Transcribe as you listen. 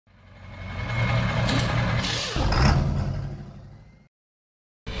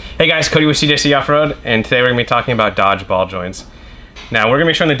Hey guys, Cody with CJC Off-Road, and today we're going to be talking about Dodge ball joints. Now we're going to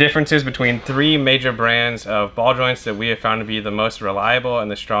be showing the differences between three major brands of ball joints that we have found to be the most reliable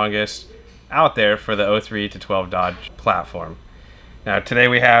and the strongest out there for the 03 to 12 Dodge platform. Now today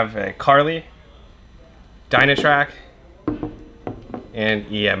we have a Carli, Dynatrac, and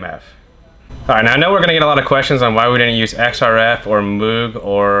EMF. Alright, now I know we're going to get a lot of questions on why we didn't use XRF or Moog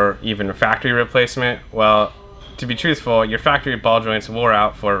or even factory replacement. Well, to be truthful, your factory ball joints wore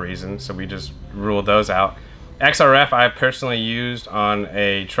out for a reason, so we just ruled those out. XRF I personally used on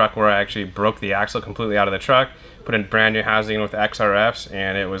a truck where I actually broke the axle completely out of the truck, put in brand new housing with XRFs,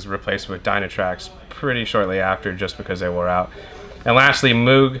 and it was replaced with Dynatracs pretty shortly after just because they wore out. And lastly,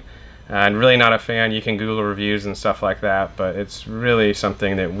 Moog, I'm really not a fan. You can Google reviews and stuff like that, but it's really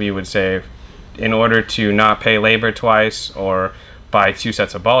something that we would say in order to not pay labor twice or buy two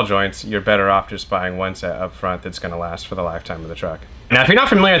sets of ball joints, you're better off just buying one set up front that's going to last for the lifetime of the truck. Now if you're not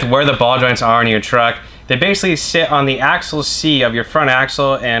familiar with where the ball joints are in your truck, they basically sit on the axle C of your front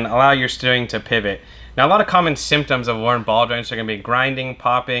axle and allow your steering to pivot. Now a lot of common symptoms of worn ball joints are going to be grinding,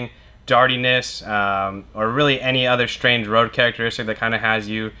 popping, dartiness, or really any other strange road characteristic that kind of has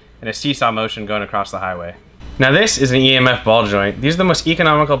you in a seesaw motion going across the highway. Now this is an EMF ball joint. These are the most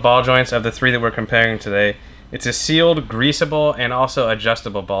economical ball joints of the three that we're comparing today. It's a sealed, greasable, and also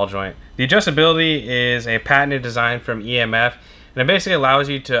adjustable ball joint. The adjustability is a patented design from EMF, and it basically allows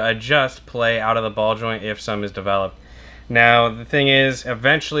you to adjust play out of the ball joint if some is developed. Now, the thing is,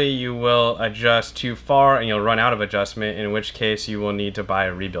 eventually you will adjust too far and you'll run out of adjustment, in which case you will need to buy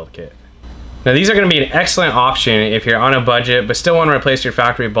a rebuild kit. Now, these are going to be an excellent option if you're on a budget but still want to replace your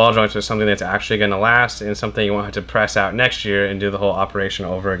factory ball joints with something that's actually going to last and something you won't have to press out next year and do the whole operation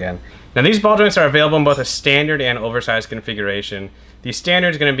over again. Now, these ball joints are available in both a standard and oversized configuration. The standard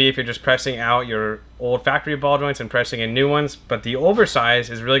is going to be if you're just pressing out your old factory ball joints and pressing in new ones, but the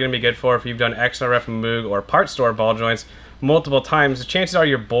oversized is really going to be good for if you've done XRF, Moog, or part store ball joints multiple times. The chances are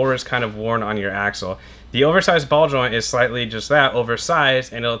your bore is kind of worn on your axle. The oversized ball joint is slightly just that,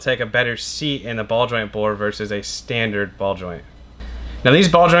 oversized, and it'll take a better seat in the ball joint bore versus a standard ball joint. Now these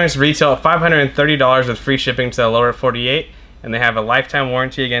ball joints retail at $530 with free shipping to the lower 48, and they have a lifetime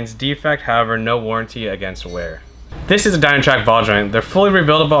warranty against defect, however no warranty against wear. This is a Dynatrac ball joint. They're fully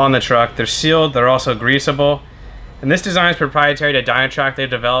rebuildable on the truck, they're sealed, they're also greasable. And this design is proprietary to Dynatrac. They've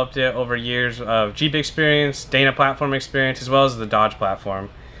developed it over years of Jeep experience, Dana platform experience, as well as the Dodge platform.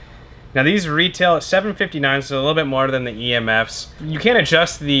 Now these retail at $759, so a little bit more than the EMFs. You can't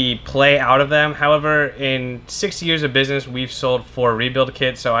adjust the play out of them. However, in 6 years of business, we've sold 4 rebuild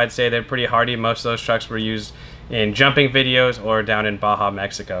kits, so I'd say they're pretty hardy. Most of those trucks were used in jumping videos or down in Baja,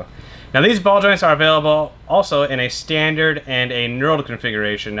 Mexico. Now these ball joints are available also in a standard and a knurled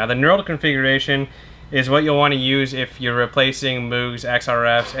configuration. Now the knurled configuration is what you'll want to use if you're replacing Moogs,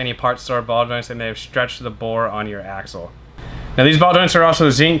 XRFs, any part store ball joints that may have stretched the bore on your axle. Now these ball joints are also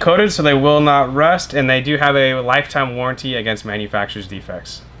zinc coated, so they will not rust, and they do have a lifetime warranty against manufacturer's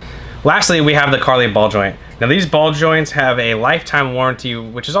defects. Lastly, we have the Carli ball joint. Now these ball joints have a lifetime warranty,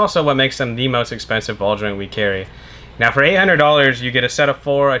 which is also what makes them the most expensive ball joint we carry. Now for $800, you get a set of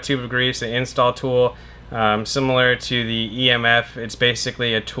 4, a tube of grease, an install tool. Similar to the EMF, it's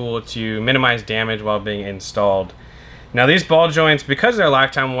basically a tool to minimize damage while being installed. Now these ball joints, because they're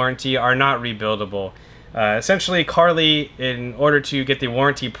lifetime warranty, are not rebuildable. Essentially, Carli, in order to get the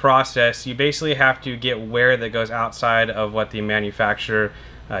warranty process, you basically have to get wear that goes outside of what the manufacturer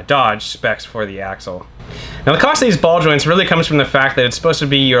Dodge specs for the axle. Now the cost of these ball joints really comes from the fact that it's supposed to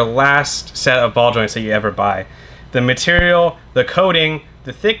be your last set of ball joints that you ever buy. The material, the coating,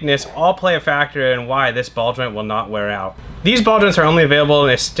 the thickness all play a factor in why this ball joint will not wear out. These ball joints are only available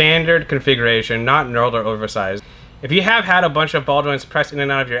in a standard configuration, not knurled or oversized. If you have had a bunch of ball joints pressed in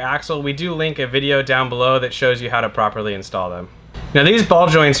and out of your axle, we do link a video down below that shows you how to properly install them. Now these ball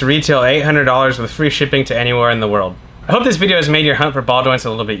joints retail $800 with free shipping to anywhere in the world. I hope this video has made your hunt for ball joints a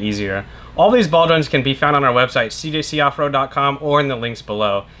little bit easier. All these ball joints can be found on our website, cjcoffroad.com, or in the links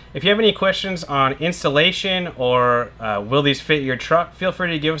below. If you have any questions on installation or will these fit your truck, feel free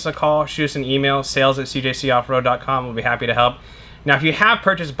to give us a call, shoot us an email, sales@cjcoffroad.com. We'll be happy to help. Now, if you have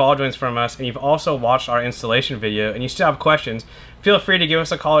purchased ball joints from us and you've also watched our installation video and you still have questions, feel free to give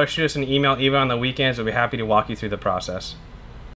us a call or shoot us an email even on the weekends. We'll be happy to walk you through the process.